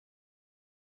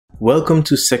Welcome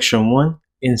to section 1,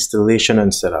 installation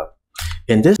and setup.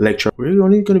 In this lecture, we're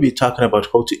only going to be talking about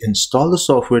how to install the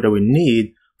software that we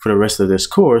need for the rest of this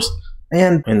course.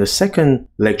 And in the second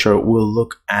lecture, we'll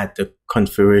look at the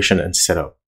configuration and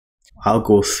setup. I'll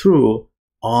go through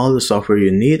all the software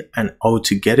you need and how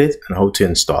to get it and how to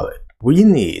install it. We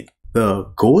need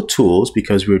the Go tools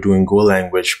because we're doing Go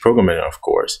language programming, of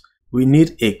course. We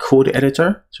need a code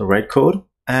editor to write code,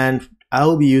 and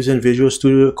I'll be using Visual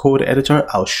Studio Code Editor.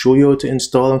 I'll show you how to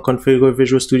install and configure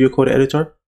Visual Studio Code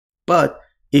Editor. But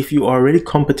if you're already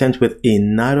competent with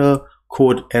another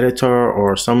code editor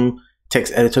or some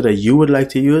text editor that you would like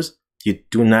to use, you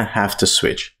do not have to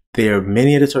switch. There are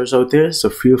many editors out there, so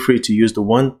feel free to use the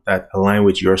one that aligns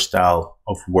with your style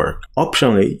of work.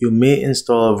 Optionally, you may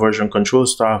install a version control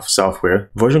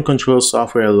software. Version control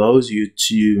software allows you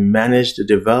to manage the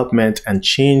development and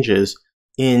changes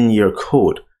in your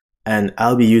code. And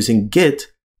I'll be using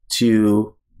Git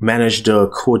to manage the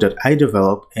code that I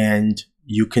develop, and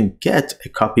you can get a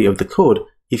copy of the code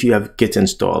if you have Git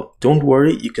installed. Don't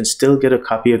worry, you can still get a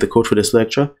copy of the code for this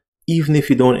lecture. Even if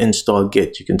you don't install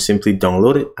Git, you can simply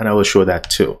download it, and I will show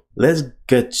that too. Let's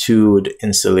get to the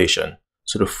installation.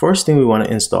 So the first thing we want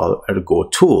to install are the Go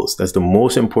tools. That's the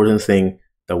most important thing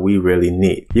that we really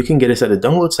need. You can get this at the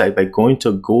download site by going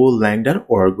to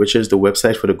golang.org, which is the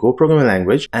website for the Go programming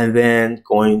language, and then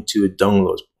going to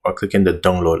downloads or clicking the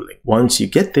download link. Once you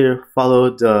get there, follow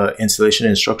the installation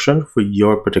instruction for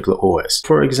your particular OS.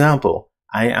 For example,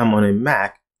 I am on a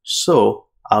Mac, so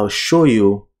I'll show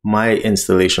you my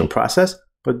installation process,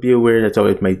 but be aware that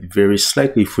it might vary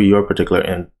slightly for your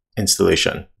particular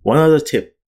installation. One other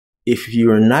tip, if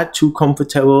you're not too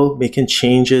comfortable making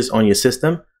changes on your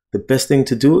system, the best thing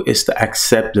to do is to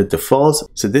accept the defaults.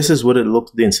 So this is what the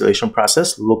installation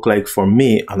process looked like for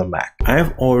me on a Mac. I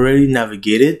have already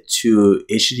navigated to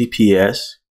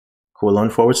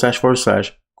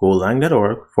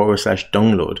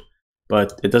https://golang.org/download.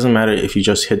 But it doesn't matter if you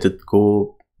just hit the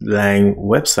Golang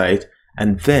website,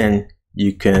 and then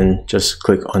you can just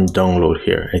click on download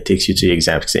here. It takes you to the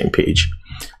exact same page.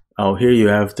 Here you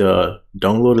have the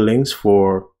download links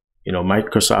for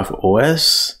Microsoft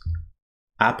OS,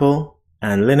 Apple,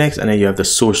 and Linux, and then you have the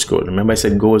source code. Remember I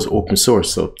said Go is open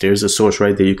source, so there's a source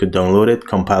right there. You could download it,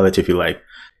 compile it if you like.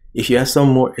 If you have some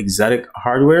more exotic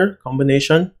hardware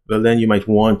combination, well then you might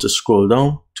want to scroll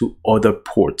down to other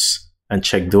ports and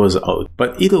check those out.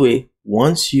 But either way,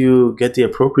 once you get the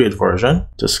appropriate version,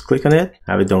 just click on it,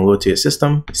 have it download to your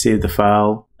system, save the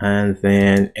file, and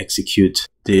then execute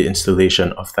the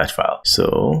installation of that file.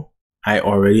 So I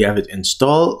already have it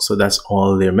installed, so that's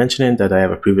all they're mentioning, that I have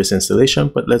a previous installation,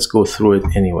 but let's go through it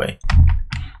anyway.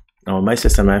 Now on my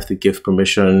system, I have to give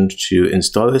permission to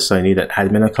install this, so I need an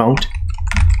admin account,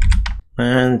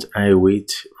 and I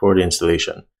wait for the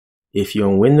installation. If you're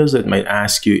on Windows, it might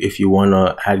ask you if you want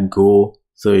to add Go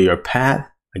to your path.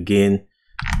 Again,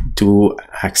 do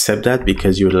accept that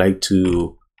because you would like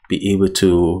to be able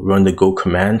to run the Go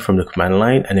command from the command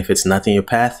line, and if it's not in your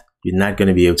path, you're not going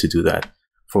to be able to do that.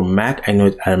 For Mac, I know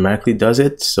it automatically does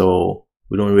it, so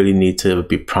we don't really need to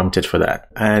be prompted for that.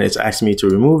 And it's asking me to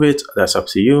remove it. That's up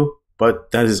to you,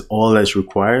 but that is all that's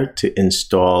required to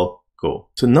install Go.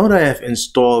 So now that I have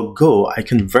installed Go, I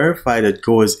can verify that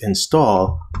Go is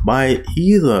installed by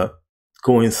either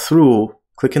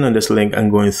clicking on this link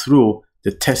and going through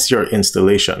the test your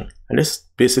installation. And this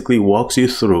basically walks you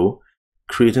through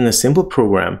creating a simple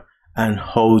program and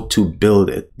how to build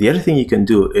it. The other thing you can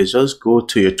do is just go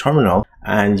to your terminal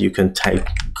and you can type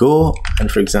Go and,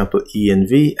 for example,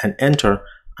 env and enter,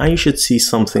 and you should see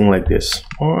something like this.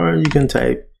 Or you can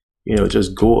type,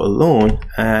 just Go alone,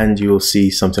 and you'll see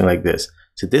something like this.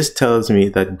 So this tells me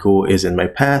that Go is in my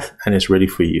path and is ready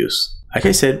for use. Like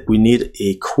I said, we need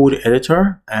a code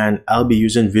editor, and I'll be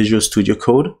using Visual Studio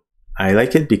Code. I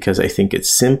like it because I think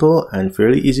it's simple and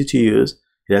fairly easy to use.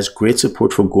 It has great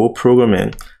support for Go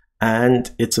programming, and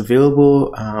it's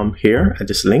available here at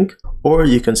this link, or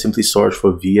you can simply search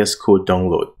for VS Code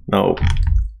download. Now,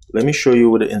 let me show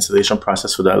you what the installation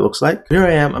process for that looks like. Here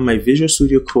I am on my Visual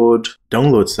Studio Code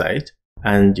download site,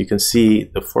 and you can see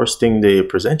the first thing they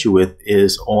present you with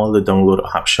is all the download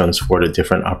options for the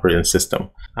different operating system.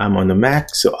 I'm on the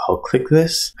Mac, so I'll click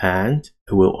this, and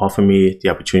it will offer me the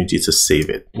opportunity to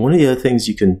save it. One of the other things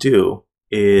you can do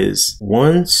is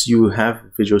once you have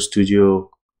Visual Studio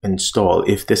install,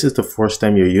 if this is the first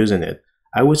time you're using it,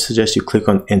 I would suggest you click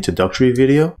on introductory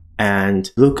video and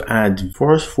look at the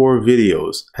first 4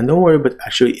 videos, and don't worry about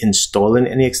actually installing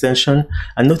any extension.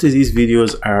 And notice these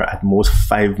videos are at most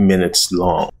 5 minutes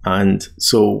long, and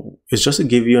so it's just to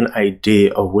give you an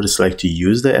idea of what it's like to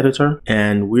use the editor.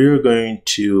 And we're going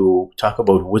to talk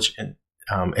about which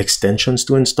extensions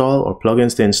to install or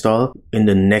plugins to install in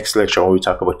the next lecture when we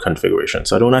talk about configuration.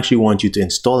 So I don't actually want you to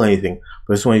install anything,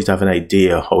 but I just want you to have an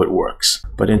idea how it works.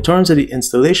 But in terms of the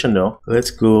installation though,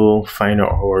 let's go find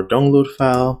our download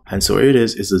file. And so here it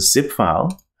is a zip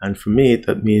file. And for me,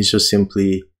 that means just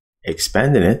simply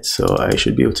expanding it. So I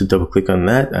should be able to double click on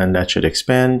that and that should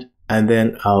expand. And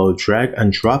then I'll drag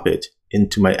and drop it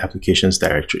into my applications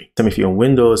directory. So if you're on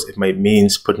Windows, it might mean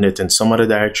putting it in some other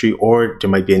directory, or there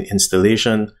might be an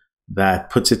installation that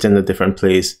puts it in a different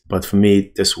place. But for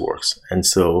me, this works. And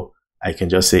so I can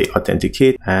just say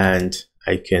authenticate and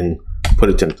I can put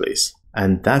it in place.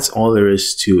 And that's all there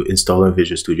is to installing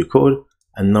Visual Studio Code.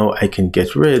 And now I can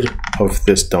get rid of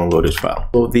this downloaded file.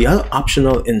 So the other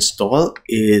optional install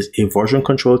is a version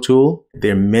control tool.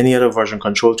 There are many other version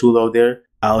control tools out there.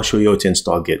 I'll show you how to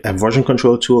install Git. A version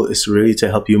control tool is really to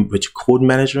help you with code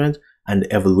management and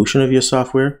the evolution of your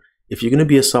software. If you're going to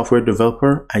be a software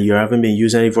developer and you haven't been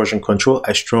using any version control,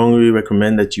 I strongly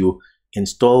recommend that you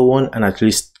install one and at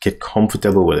least get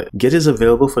comfortable with it. Git is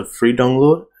available for free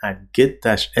download at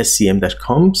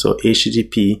git-scm.com. So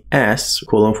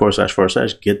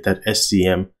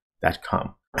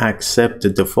https://git.scm.com. Accept the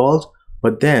default,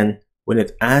 but then when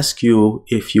it asks you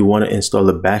if you want to install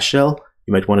a bash shell,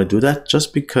 you might want to do that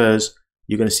just because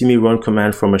you're going to see me run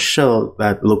command from a shell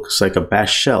that looks like a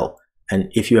bash shell. And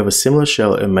if you have a similar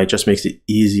shell, it might just make it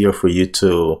easier for you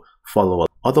to follow up.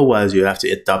 Otherwise, you have to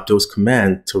adopt those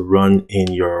commands to run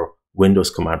in your Windows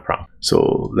command prompt.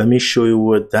 So let me show you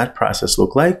what that process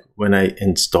looks like when I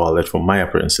install it from my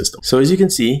operating system. So as you can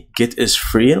see, Git is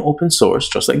free and open source,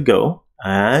 just like Go.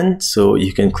 And so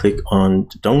you can click on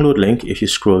the download link. If you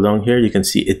scroll down here, you can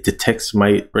see it detects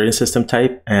my operating system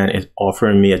type and it's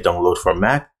offering me a download for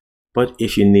Mac. But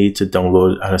if you need to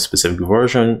download a specific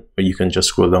version, you can just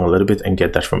scroll down a little bit and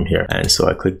get that from here. And so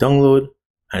I click download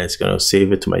and it's going to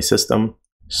save it to my system.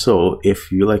 So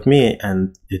if you like me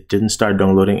and it didn't start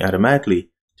downloading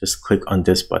automatically, just click on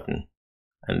this button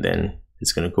and then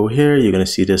it's going to go here. You're going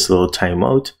to see this little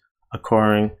timeout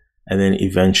occurring. And then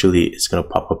eventually it's going to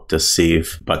pop up the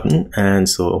save button. And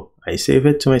so I save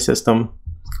it to my system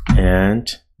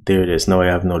and there it is. Now I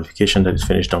have notification that it's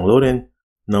finished downloading.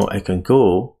 Now I can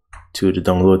go to the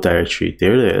download directory.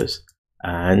 There it is.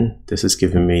 And this is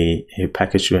giving me a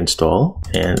package to install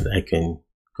and I can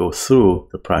go through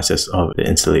the process of the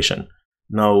installation.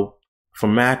 Now for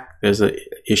Mac, there's an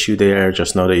issue there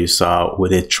just now that you saw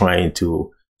with it trying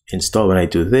to install. When I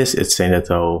do this, it's saying that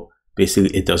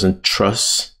basically it doesn't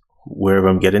trust wherever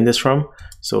I'm getting this from.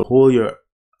 So hold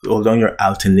down your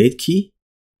alternate key,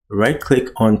 right click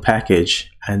on package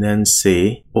and then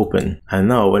say open. And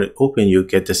now when it opens, you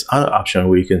get this other option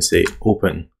where you can say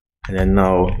open. And then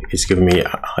now it's giving me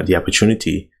the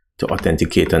opportunity to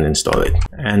authenticate and install it.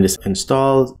 And it's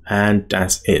installed and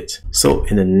that's it. So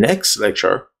in the next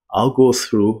lecture, I'll go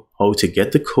through how to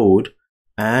get the code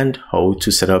and how to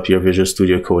set up your Visual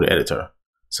Studio Code editor.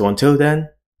 So until then,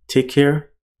 take care.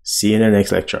 See you in the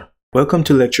next lecture. Welcome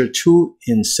to lecture 2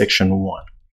 in section 1.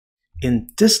 In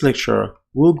this lecture,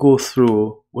 we'll go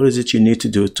through what is it you need to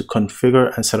do to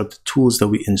configure and set up the tools that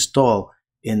we install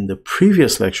in the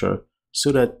previous lecture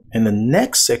so that in the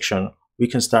next section, we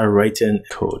can start writing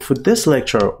code. For this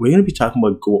lecture, we're going to be talking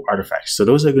about Go artifacts. So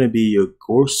those are going to be your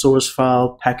Go source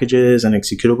file, packages, and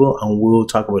executable, and we'll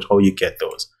talk about how you get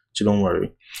those. So don't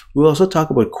worry. We'll also talk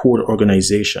about code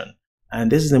organization.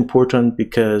 And this is important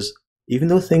because even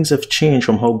though things have changed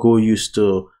from how Go used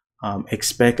to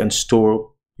expect and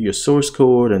store your source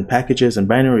code and packages and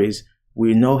binaries,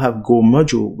 we now have Go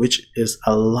module, which is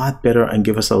a lot better and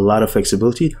give us a lot of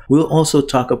flexibility. We'll also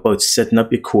talk about setting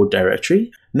up your code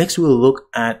directory. Next, we'll look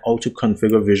at how to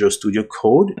configure Visual Studio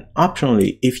Code.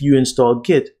 Optionally, if you install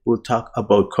Git, we'll talk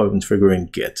about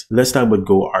configuring Git. Let's talk about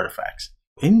Go artifacts.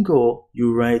 In Go,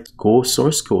 you write Go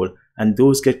source code and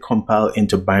those get compiled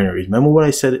into binaries. Remember what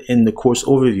I said in the course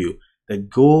overview, that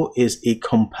Go is a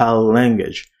compiled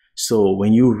language. So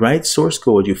when you write source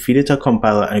code, you feed it a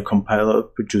compiler and a compiler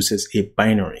produces a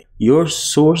binary. Your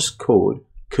source code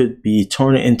could be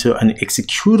turned into an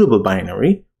executable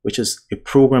binary, which is a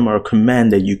program or a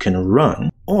command that you can run,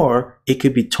 or it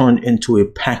could be turned into a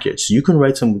package. So you can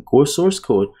write some Go source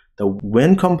code that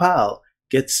when compiled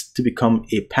gets to become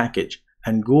a package.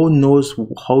 And Go knows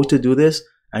how to do this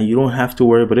and you don't have to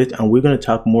worry about it. And we're going to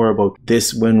talk more about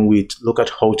this when we look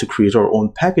at how to create our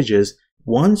own packages.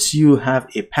 Once you have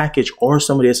a package or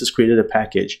somebody else has created a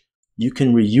package, you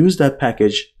can reuse that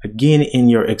package again in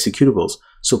your executables.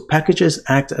 So packages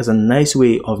act as a nice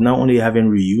way of not only having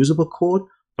reusable code,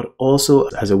 but also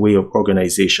as a way of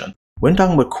organization. When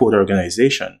talking about code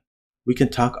organization, we can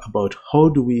talk about how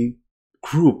do we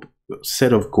group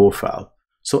set of Go files.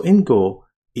 So in Go,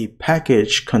 a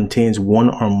package contains one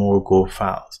or more Go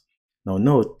files. Now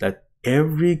note that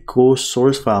every Go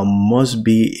source file must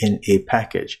be in a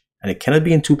package, and it cannot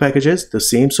be in two packages. The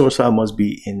same source file must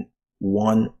be in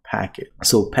one package.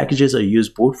 So packages are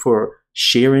used both for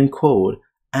sharing code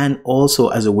and also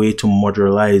as a way to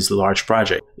modularize large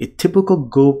projects. A typical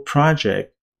Go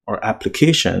project or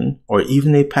application, or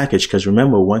even a package, because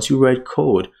remember, once you write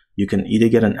code, you can either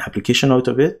get an application out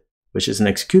of it, which is an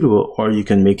executable, or you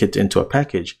can make it into a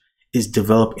package, is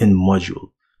developed in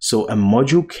module. So a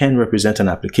module can represent an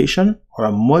application, or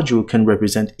a module can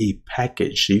represent a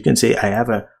package. So you can say, I have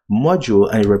a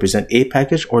module and it represents a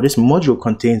package, or this module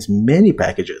contains many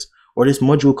packages, or this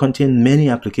module contains many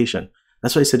applications.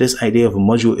 That's why I said this idea of a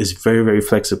module is very, very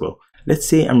flexible. Let's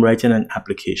say I'm writing an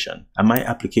application, and my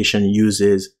application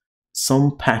uses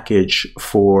some package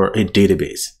for a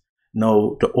database.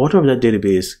 Now, the author of that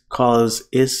database calls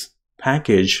his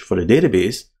package for the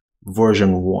database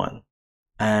version 1.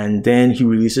 And then he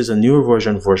releases a newer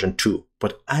version, version 2.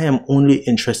 But I am only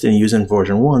interested in using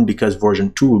version 1 because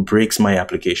version 2 breaks my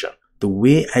application. The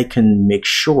way I can make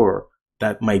sure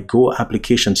that my Go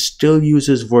application still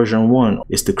uses version 1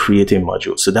 is to create a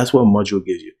module. So that's what a module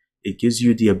gives you. It gives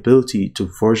you the ability to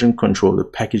version control the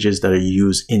packages that are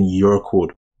used in your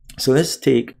code. So let's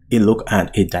take a look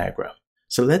at a diagram.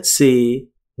 So let's say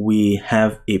we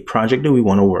have a project that we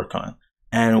want to work on,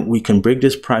 and we can break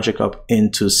this project up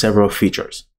into several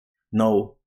features.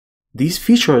 Now, these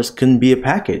features can be a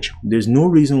package. There's no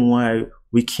reason why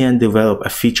we can't develop a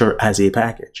feature as a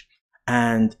package.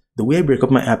 And the way I break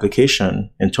up my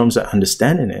application in terms of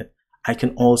understanding it, I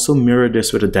can also mirror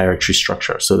this with a directory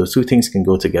structure. So the two things can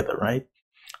go together, right?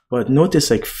 But notice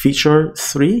like feature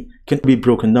 3 can be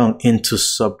broken down into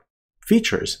sub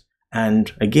features.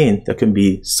 And again, that can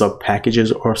be sub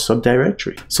packages or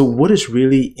subdirectory. So what is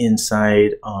really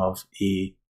inside of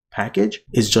a package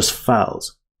is just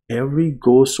files. Every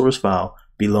Go source file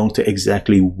belongs to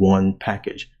exactly one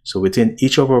package. So within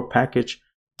each of our package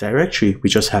directory, we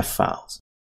just have files.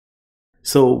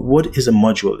 So what is a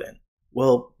module then?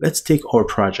 Well, let's take our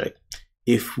project.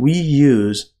 If we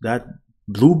use that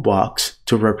blue box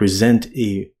to represent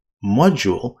a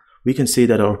module, we can say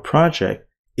that our project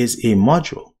is a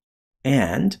module.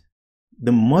 And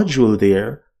the module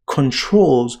there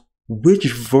controls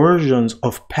which versions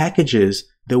of packages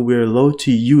that we're allowed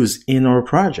to use in our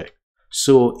project.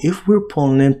 So if we're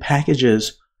pulling in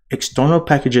packages, external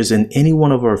packages in any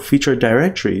one of our feature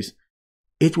directories,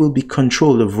 it will be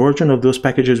controlled. The version of those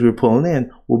packages we're pulling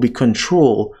in will be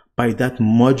controlled by that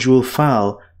module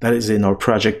file that is in our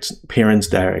project parents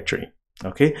directory.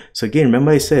 Okay, so again,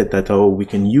 remember I said that we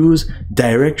can use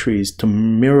directories to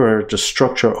mirror the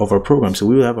structure of our program. So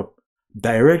we will have a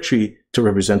directory to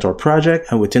represent our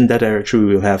project, and within that directory,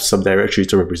 we will have subdirectories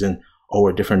to represent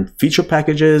our different feature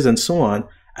packages and so on.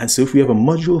 And so if we have a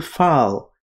module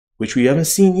file, which we haven't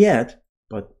seen yet,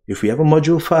 but if we have a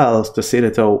module file to say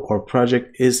that our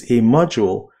project is a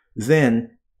module,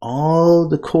 then all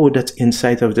the code that's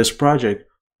inside of this project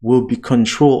will be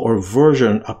controlled or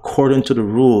versioned according to the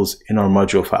rules in our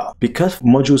module file. Because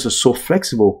modules are so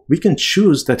flexible, we can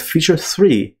choose that feature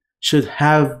 3 should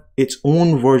have its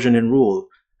own version and rule.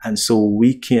 And so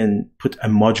we can put a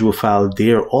module file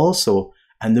there also.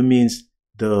 And that means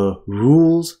the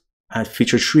rules at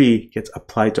feature 3 gets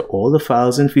applied to all the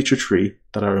files in feature 3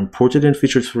 that are imported in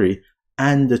feature 3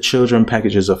 and the children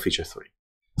packages of feature 3.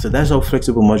 So that's how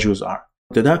flexible modules are.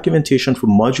 The documentation for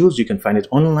modules, you can find it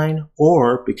online,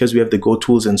 or because we have the Go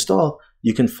tools installed,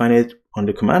 you can find it on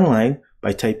the command line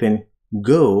by typing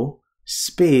go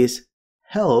space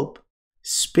help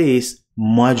space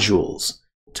modules.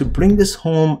 To bring this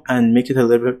home and make it a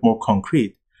little bit more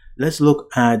concrete, let's look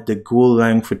at the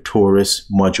golang for tourists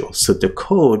module. So the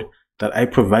code that I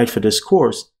provide for this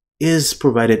course is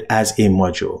provided as a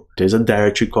module. There's a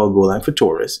directory called golang for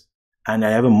tourists, and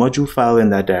I have a module file in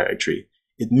that directory.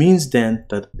 It means then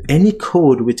that any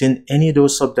code within any of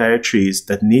those subdirectories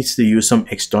that needs to use some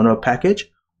external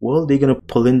package, well, they're going to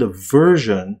pull in the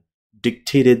version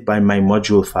dictated by my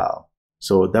module file.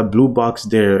 So that blue box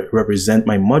there represents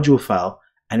my module file,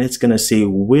 and it's going to say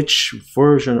which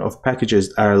version of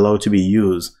packages are allowed to be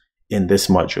used in this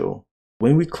module.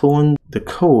 When we clone the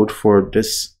code for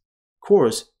this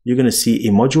course, you're going to see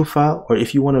a module file, or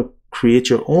if you want to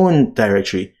create your own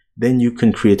directory, then you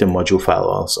can create a module file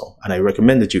also. And I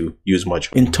recommend that you use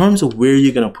module. In terms of where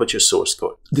you're going to put your source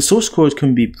code, the source code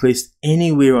can be placed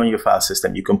anywhere on your file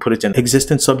system. You can put it in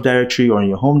existing subdirectory or in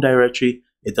your home directory.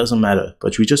 It doesn't matter,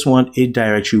 but we just want a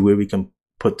directory where we can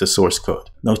put the source code.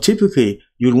 Now, typically,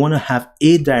 you'd want to have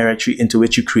a directory into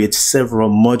which you create several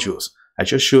modules. I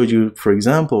just showed you, for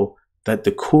example, that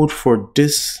the code for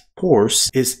this course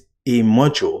is a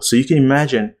module. So you can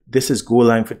imagine this is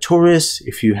Golang for tourists.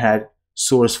 If you had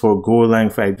source for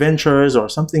Golang for adventurers or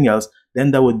something else,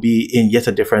 then that would be in yet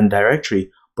a different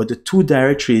directory. But the two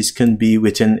directories can be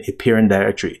within a parent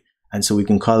directory. And so we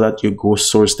can call that your Go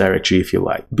source directory if you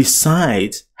like.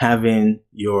 Besides having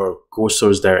your Go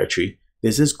source directory,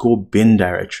 there's this Go bin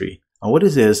directory. And what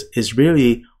it is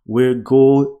really where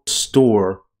Go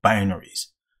store binaries.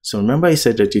 So remember I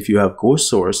said that if you have Go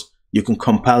source, you can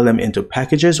compile them into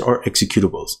packages or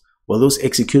executables. Well, those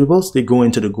executables, they go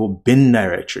into the Go bin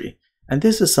directory. And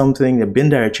this is something, the bin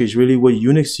directory is really what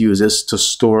Unix uses to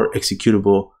store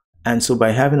executable. And so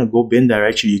by having a Go bin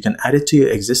directory, you can add it to your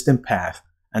existing path.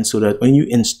 And so that when you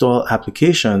install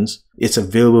applications, it's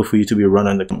available for you to be run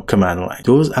on the command line.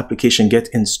 Those applications get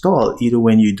installed either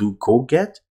when you do go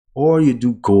get or you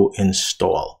do go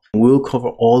install. We'll cover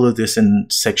all of this in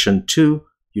section 2.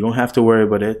 You don't have to worry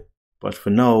about it. But for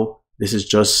now, this is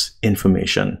just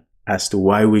information as to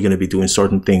why we're going to be doing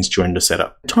certain things during the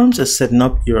setup. In terms of setting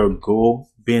up your Go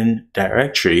bin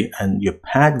directory and your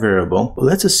path variable,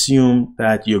 let's assume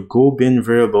that your Go bin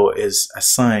variable is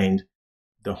assigned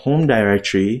the home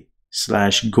directory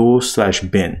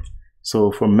 /go/bin.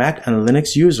 So for Mac and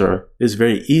Linux user, it's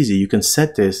very easy. You can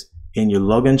set this in your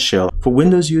login shell. For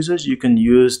Windows users, you can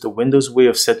use the Windows way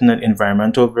of setting an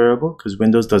environmental variable because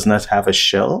Windows does not have a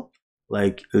shell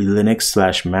like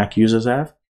Linux/Mac users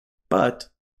have. But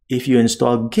if you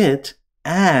install Git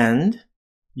and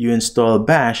you install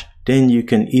Bash, then you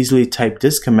can easily type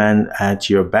this command at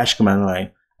your Bash command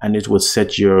line and it will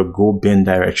set your Go bin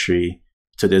directory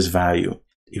to this value.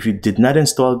 If you did not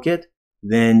install Git,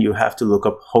 then you have to look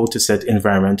up how to set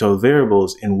environmental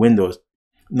variables in Windows.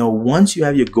 Now, once you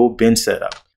have your Go bin set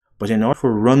up, but in order to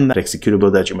run that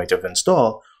executable that you might have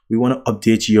installed, we want to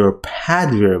update your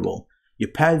path variable. Your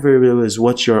path variable is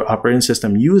what your operating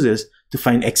system uses to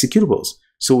find executables.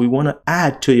 So we want to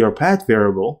add to your path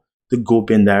variable the Go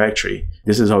bin directory.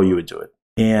 This is how you would do it.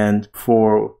 And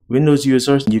for Windows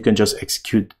users, you can just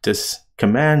execute this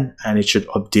command and it should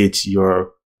update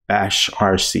your Bash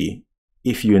RC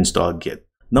if you install Git.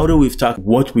 Now that we've talked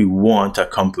what we want to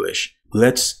accomplish,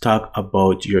 let's talk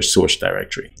about your source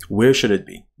directory. Where should it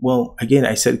be? Well, again,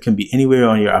 I said it can be anywhere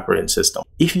on your operating system.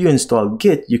 If you install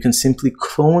Git, you can simply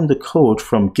clone the code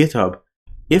from GitHub.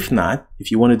 If not,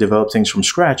 if you want to develop things from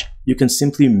scratch, you can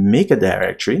simply make a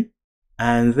directory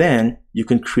and then you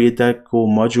can create that Go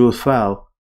module file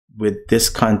with this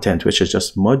content, which is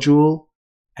just module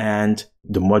and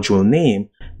the module name.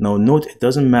 Now note, it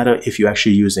doesn't matter if you're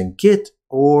actually using Git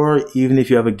or even if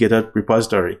you have a GitHub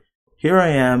repository. Here I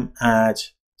am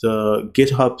at the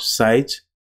GitHub site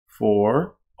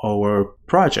for our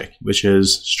project, which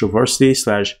is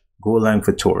Straversity/Golang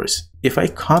for tourists. If I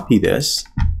copy this,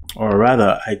 or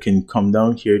rather I can come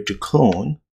down here to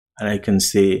clone and I can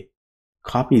say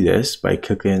copy this by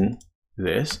clicking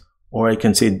this, or I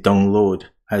can say download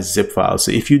as zip file.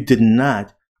 So if you did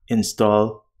not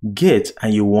install Git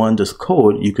and you want this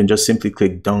code, you can just simply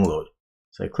click download.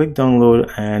 So I click download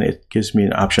and it gives me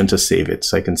an option to save it,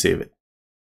 so I can save it.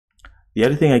 The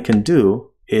other thing I can do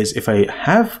is if I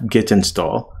have Git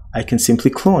installed, I can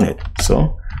simply clone it.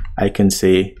 So I can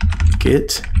say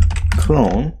git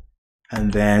clone,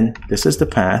 and then this is the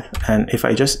path. And if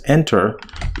I just enter,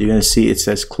 you're going to see it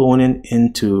says cloning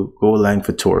into Golang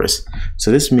for tourists.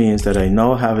 So this means that I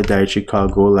now have a directory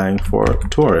called Golang for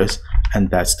tourists, and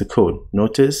that's the code.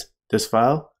 Notice this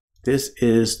file. This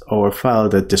is our file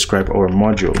that describes our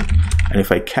module. And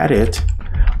if I cat it,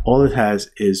 all it has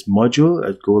is module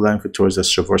at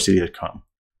golangfortourists.straversity.com.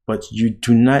 But you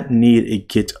do not need a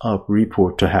GitHub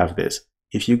repo to have this.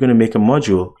 If you're going to make a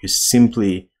module, you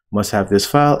simply must have this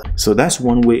file. So that's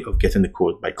one way of getting the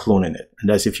code, by cloning it. And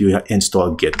that's if you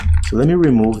install Git. So let me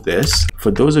remove this.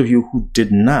 For those of you who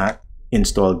did not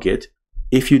install Git,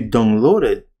 if you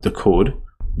downloaded the code,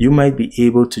 you might be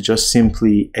able to just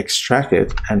simply extract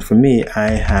it. And for me, I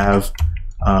have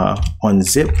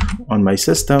unzip on my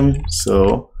system.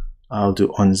 So I'll do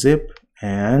unzip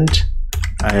and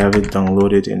I have it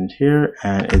downloaded in here,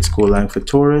 and it's Golang for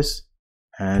tourists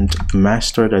and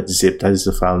master.zip. That is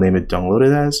the file name it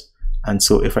downloaded as. And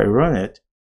so if I run it,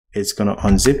 it's going to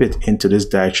unzip it into this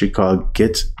directory called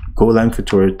git Golang for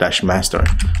tourists-master.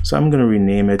 So I'm going to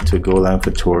rename it to Golang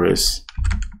for tourists.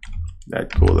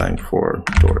 Golang for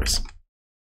tourists.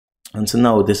 And so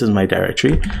now this is my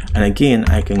directory. And again,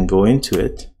 I can go into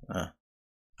it.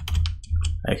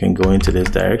 I can go into this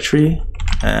directory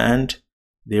and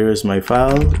there is my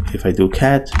file. If I do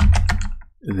cat,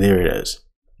 there it is.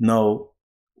 Now,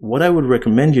 what I would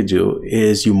recommend you do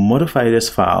is you modify this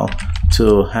file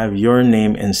to have your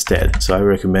name instead. So I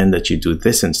recommend that you do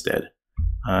this instead.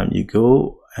 You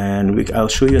go and I'll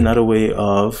show you another way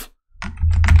of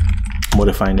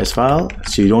modifying this file.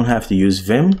 So you don't have to use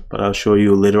Vim, but I'll show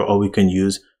you later, or we can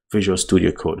use Visual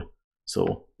Studio Code.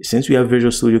 So since we have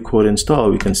Visual Studio Code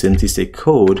installed, we can simply say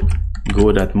code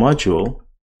go.module,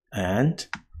 and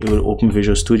it will open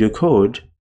Visual Studio Code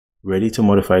ready to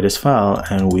modify this file,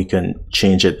 and we can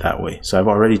change it that way. So I've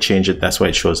already changed it, that's why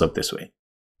it shows up this way.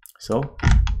 So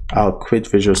I'll quit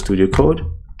Visual Studio Code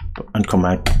and come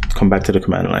back to the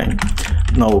command line.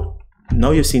 Now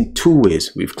you've seen two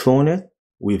ways. We've cloned it,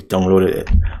 we've downloaded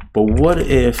it. But what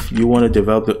if you want to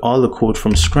develop all the code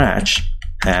from scratch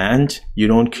and you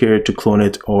don't care to clone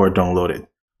it or download it?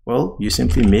 Well, you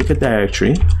simply make a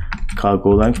directory called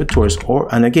golang for tours,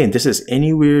 and again, this is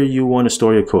anywhere you want to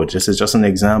store your code. This is just an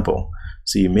example.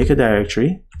 So you make a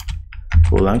directory,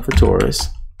 golang for tours,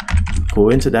 go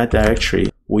into that directory.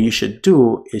 What you should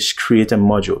do is create a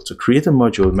module. To create a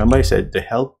module, remember I said the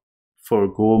help for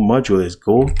Go module is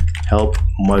go help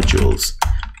modules,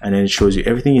 and then it shows you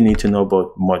everything you need to know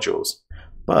about modules.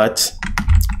 But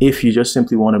if you just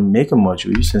simply want to make a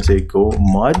module, you can say go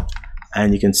mod,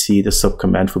 and you can see the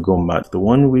subcommand for go mod. The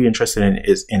one we're interested in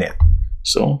is init.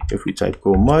 So if we type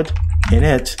go mod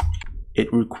init,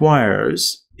 it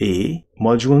requires a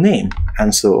module name.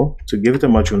 And so to give it a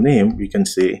module name, we can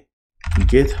say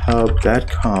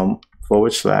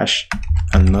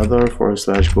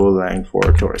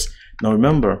github.com/another/golang/tours. Now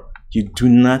remember, you do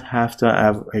not have to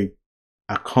have a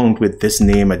account with this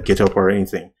name at GitHub or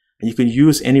anything. And you can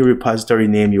use any repository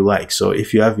name you like. So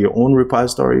if you have your own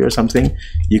repository or something,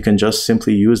 you can just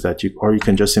simply use that. Or you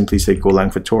can just simply say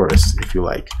golang for tours if you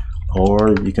like.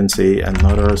 Or you can say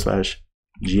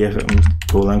another/gfm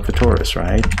golang for tours,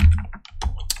 right?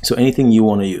 So anything you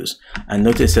want to use. And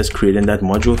notice it says creating that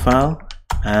module file.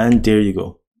 And there you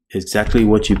go. Exactly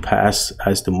what you pass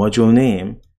as the module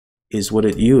name is what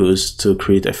it used to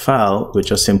create a file with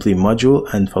just simply module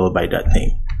and followed by that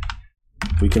name.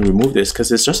 We can remove this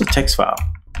because it's just a text file.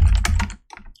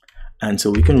 And so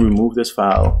we can remove this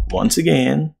file once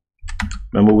again.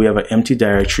 Remember, we have an empty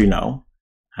directory now.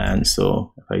 And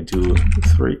so if I do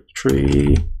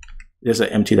 3, there's an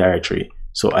empty directory.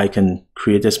 So I can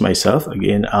create this myself.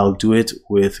 Again, I'll do it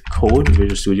with code,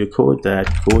 Visual Studio Code,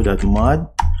 go.mod,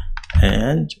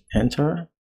 and enter.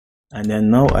 And then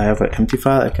now I have an empty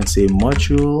file. I can say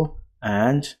module,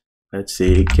 and let's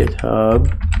say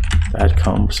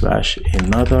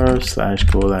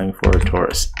github.com/another/golang for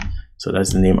tours. So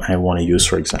that's the name I want to use,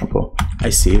 for example. I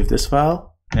save this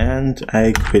file and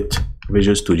I quit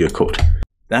Visual Studio Code.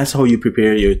 That's how you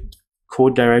prepare your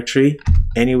code directory.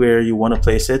 Anywhere you want to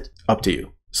place it, up to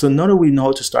you. So now that we know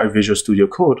how to start Visual Studio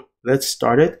Code, let's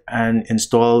start it and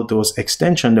install those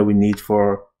extensions that we need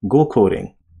for Go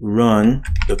coding. Run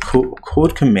the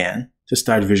code command to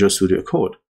start Visual Studio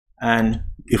Code. And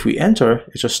if we enter,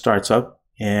 it just starts up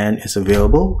and it's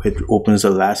available. It opens the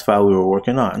last file we were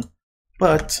working on.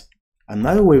 But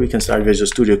another way we can start Visual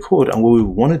Studio Code, and what we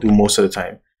want to do most of the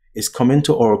time, is come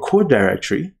into our code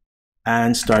directory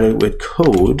and start it with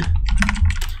code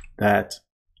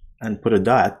and put a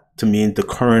dot to mean the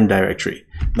current directory.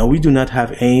 Now we do not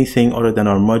have anything other than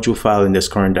our module file in this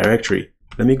current directory.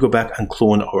 Let me go back and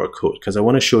clone our code because I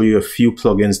want to show you a few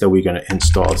plugins that we're going to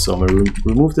install. So I'm going to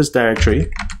remove this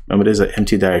directory. Remember, there's an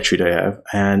empty directory that I have,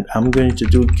 and I'm going to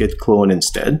do git clone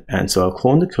instead. And so I'll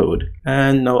clone the code,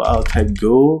 and now I'll type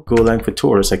golang for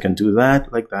tours. I can do that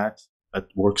like that.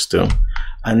 That works too.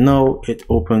 And now it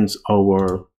opens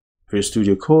our Visual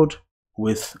Studio Code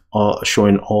with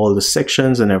showing all the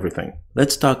sections and everything.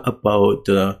 Let's talk about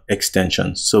the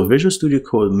extensions. So Visual Studio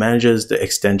Code manages the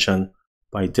extension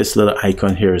by this little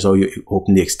icon here is how you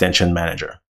open the extension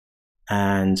manager.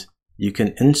 And you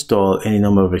can install any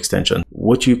number of extensions.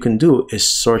 What you can do is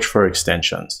search for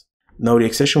extensions. Now the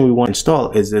extension we want to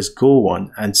install is this Go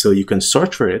one. And so you can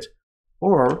search for it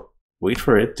or wait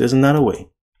for it. There's another way.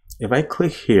 If I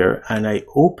click here and I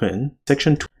open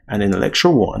section 2 and in lecture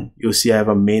 1, you'll see I have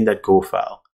a main.go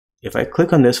file. If I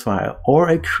click on this file or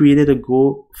I created a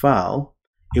Go file,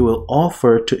 it will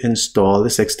offer to install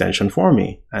this extension for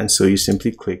me. And so you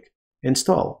simply click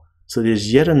install. So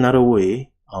there's yet another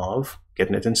way of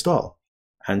getting it installed.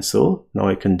 And so now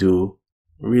I can do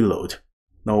reload.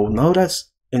 Now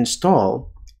that's installed,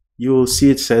 you will see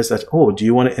it says that, oh, do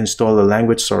you want to install a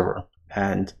language server?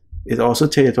 And it also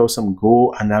tells you how some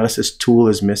Go analysis tool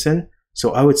is missing.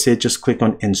 So I would say just click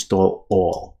on install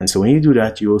all. And so when you do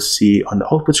that, you will see on the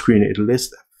output screen, it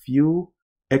lists a few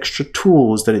extra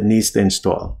tools that it needs to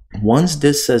install. Once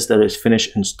this says that it's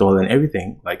finished installing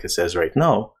everything, like it says right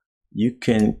now, you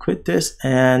can quit this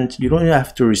and you don't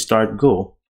have to restart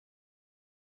Go.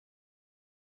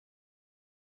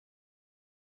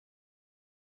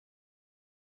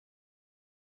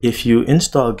 If you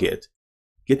install Git,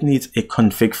 Git needs a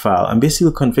config file, and basically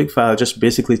the config file just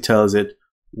basically tells it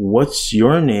what's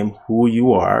your name, who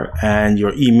you are, and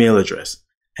your email address.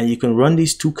 And you can run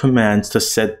these two commands to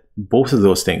set both of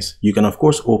those things. You can of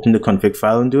course open the config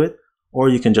file and do it, or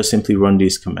you can just simply run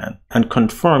these commands and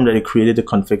confirm that it created the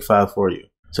config file for you.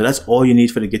 So that's all you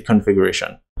need for the Git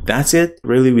configuration. That's it.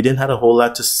 Really, we didn't have a whole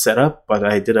lot to set up, but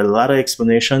I did a lot of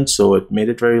explanation, so it made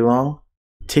it very long.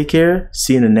 Take care.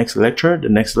 See you in the next lecture. The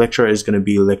next lecture is going to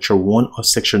be lecture 1 of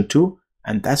section 2.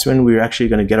 And that's when we're actually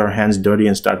going to get our hands dirty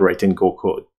and start writing Go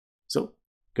code. So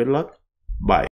good luck. Bye.